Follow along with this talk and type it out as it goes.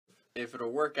if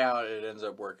it'll work out, it ends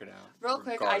up working out. Real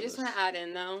quick, I just want to add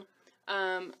in, though.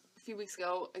 A few weeks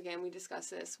ago, again, we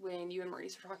discussed this when you and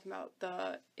Maurice were talking about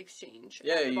the exchange.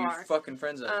 Yeah, at the you bar. fucking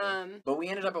friends. But we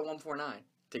ended up at 149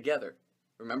 together.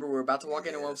 Remember, we were about to walk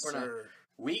into 149. Sir.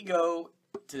 We go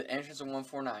to the entrance of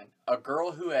 149. A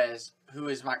girl who is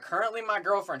currently my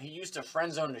girlfriend, who used to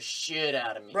friend zone the shit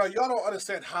out of me. Bro, y'all don't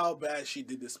understand how bad she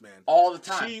did this man. All the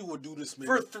time. She would do this man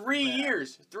for 3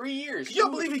 years. 3 years. Can y'all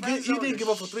believe he didn't give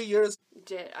up for 3 years?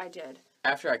 I did.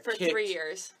 After I for kicked 3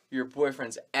 years. Your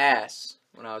boyfriend's ass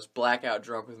when I was blackout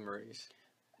drunk with Maurice.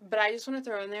 But I just want to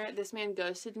throw in there, this man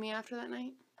ghosted me after that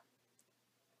night.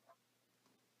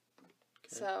 Okay.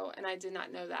 So, and I did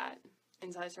not know that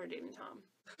until I started dating Tom.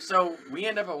 So, we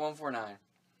end up at 149.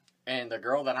 And the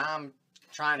girl that I'm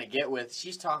trying to get with,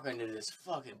 she's talking to this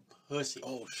fucking pussy.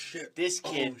 Oh, shit. This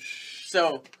kid. Oh, shit.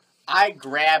 So, I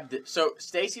grabbed it. So,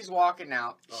 Stacy's walking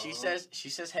out. She says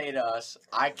hey to us.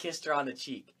 I kissed her on the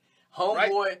cheek.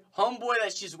 Homeboy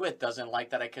that she's with doesn't like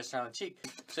that I kissed her on the cheek.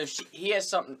 So,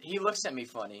 he looks at me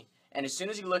funny. And as soon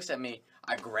as he looks at me,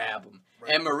 I grab him.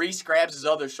 Right. And Maurice grabs his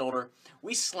other shoulder.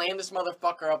 We slam this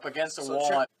motherfucker up against the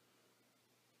wall.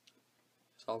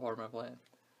 It's all part of my plan.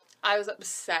 I was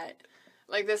upset.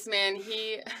 Like, this man,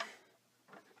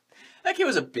 That kid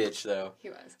was a bitch, though. He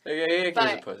was. He was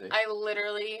a pussy.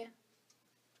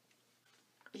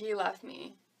 He left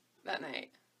me that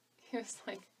night. He was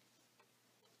like,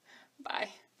 bye.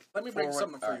 Let me bring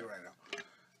something for you right now.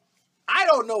 I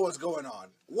don't know what's going on.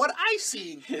 What I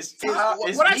see is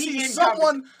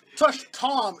someone touch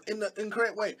Tom in the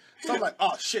incorrect way. So I'm like,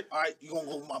 oh shit, all right, you gonna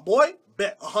go with my boy?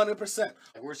 Bet 100%.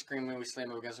 We're screaming, we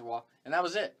slammed him against the wall, and that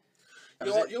was it.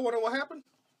 You wonder what happened?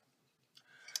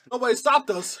 Nobody stopped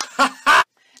us.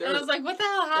 And I was like, what the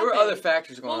hell happened? There were other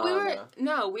factors going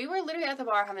on. We were literally at the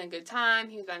bar having a good time.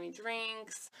 He was buying me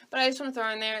drinks. But I just want to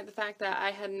throw in there the fact that I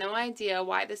had no idea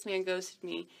why this man ghosted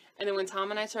me. And then when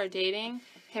Tom and I started dating,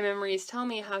 him and Maurice tell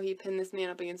me how he pinned this man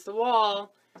up against the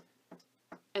wall.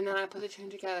 And then I put the two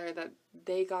together that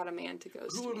they got a man to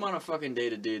ghost me. Who would want to fucking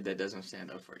date a dude that doesn't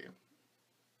stand up for you?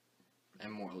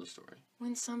 And moral of the story.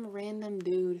 When some random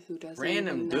dude who doesn't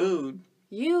Random dude?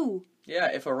 You.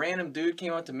 Yeah, if a random dude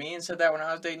came up to me and said that when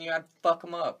I was dating you, I'd fuck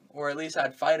him up. Or at least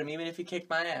I'd fight him even if he kicked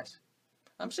my ass.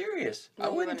 I'm serious. No, I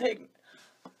wouldn't take...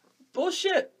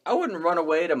 Bullshit. I wouldn't run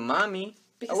away to mommy.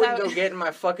 Because I wouldn't go get in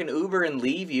my fucking Uber and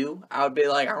leave you. I would be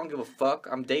like, I don't give a fuck.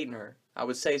 I'm dating her. I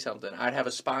would say something. I'd have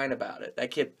a spine about it.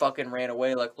 That kid fucking ran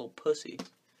away like a little pussy.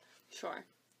 Sure.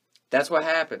 That's what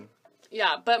happened.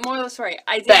 Yeah, but moral of the story.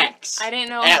 Facts. I didn't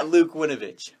know... At Luke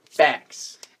Winovich.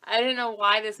 Facts. I didn't know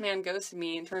why this man ghosted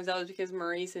me. And turns out it was because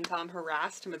Maurice and Tom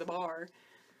harassed him at the bar.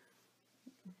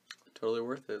 Totally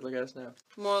worth it. Look at us now.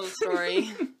 Moral of the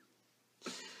story.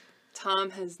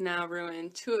 Tom has now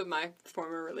ruined 2 of my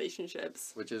former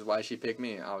relationships. Which is why she picked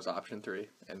me. I was option 3.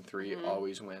 And 3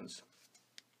 always wins.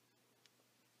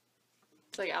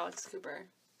 It's like Alex Cooper.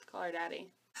 Call her daddy.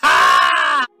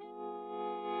 Ha!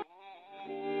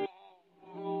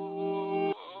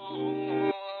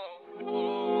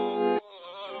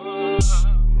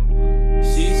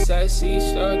 She said she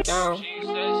slow down.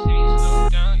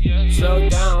 Slow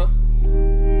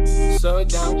down. Slow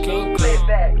down, can't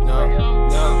go.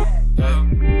 No.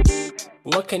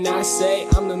 What can I say?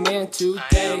 I'm the man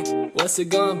today. What's it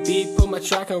gonna be? Put my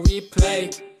track on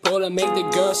replay. Pull to make the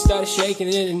girl start shaking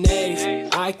in the nays.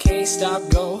 I can't stop,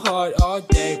 go hard all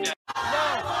day.